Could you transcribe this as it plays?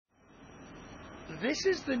This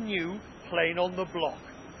is the new plane on the block,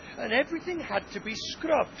 and everything had to be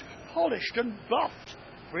scrubbed, polished and buffed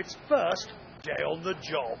for its first day on the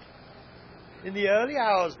job. In the early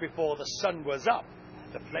hours before the sun was up,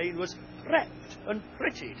 the plane was prepped and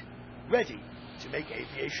prettied, ready to make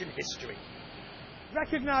aviation history.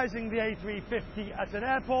 Recognising the A350 at an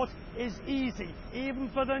airport is easy, even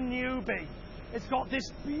for the newbie. It's got this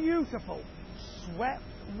beautiful swept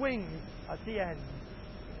wing at the end.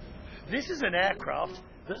 This is an aircraft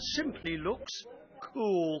that simply looks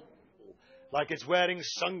cool, like it's wearing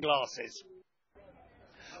sunglasses.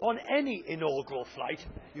 On any inaugural flight,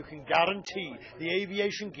 you can guarantee the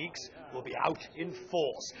aviation geeks will be out in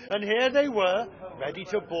force. And here they were, ready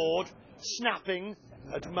to board, snapping,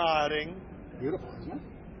 admiring. Beautiful, isn't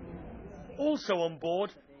it? Also on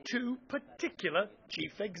board, two particular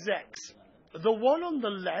chief execs. The one on the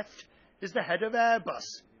left is the head of Airbus.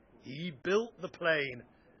 He built the plane.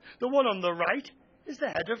 The one on the right is the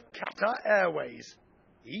head of Qatar Airways.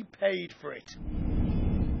 He paid for it.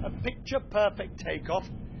 A picture-perfect takeoff,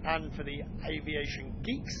 and for the aviation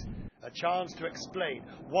geeks, a chance to explain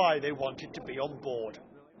why they wanted to be on board.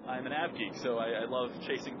 I'm an av geek, so I love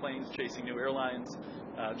chasing planes, chasing new airlines,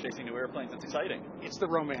 chasing new airplanes. It's exciting. It's the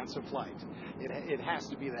romance of flight. It has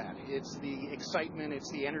to be that. It's the excitement,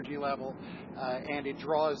 it's the energy level, and it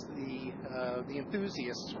draws the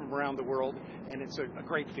enthusiasts from around the world, and it's a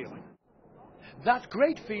great feeling. That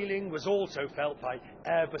great feeling was also felt by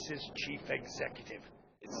Airbus's chief executive.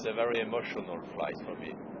 It's a very emotional flight for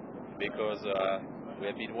me, because we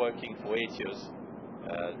have been working for 8 years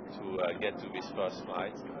to get to this first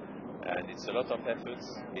flight, and it's a lot of effort.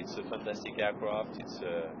 It's a fantastic aircraft, it's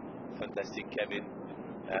a fantastic cabin,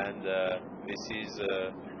 and this is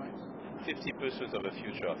 50% of the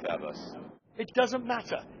future of Airbus. It doesn't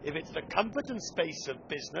matter if it's the comfort and space of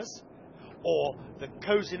business or the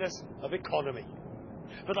coziness of economy.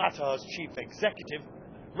 For Qatar's chief executive,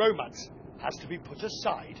 romance has to be put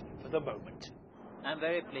aside for the moment. I'm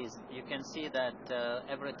very pleased. You can see that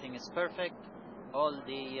everything is perfect. All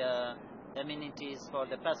the amenities for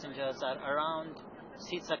the passengers are around.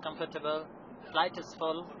 Seats are comfortable. Flight is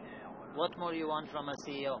full. What more you want from a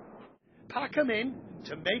CEO? Pack 'em in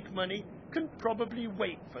to make money can probably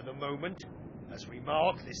wait for the moment as we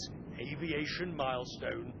mark this aviation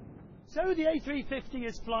milestone. So the A350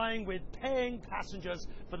 is flying with paying passengers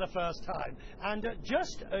for the first time, and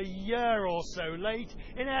just a year or so late,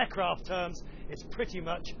 in aircraft terms, it's pretty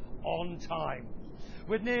much on time.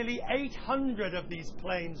 With nearly 800 of these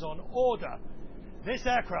planes on order, this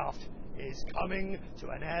aircraft is coming to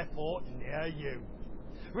an airport near you.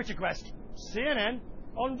 Richard Quest, CNN,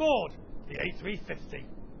 on board the A350.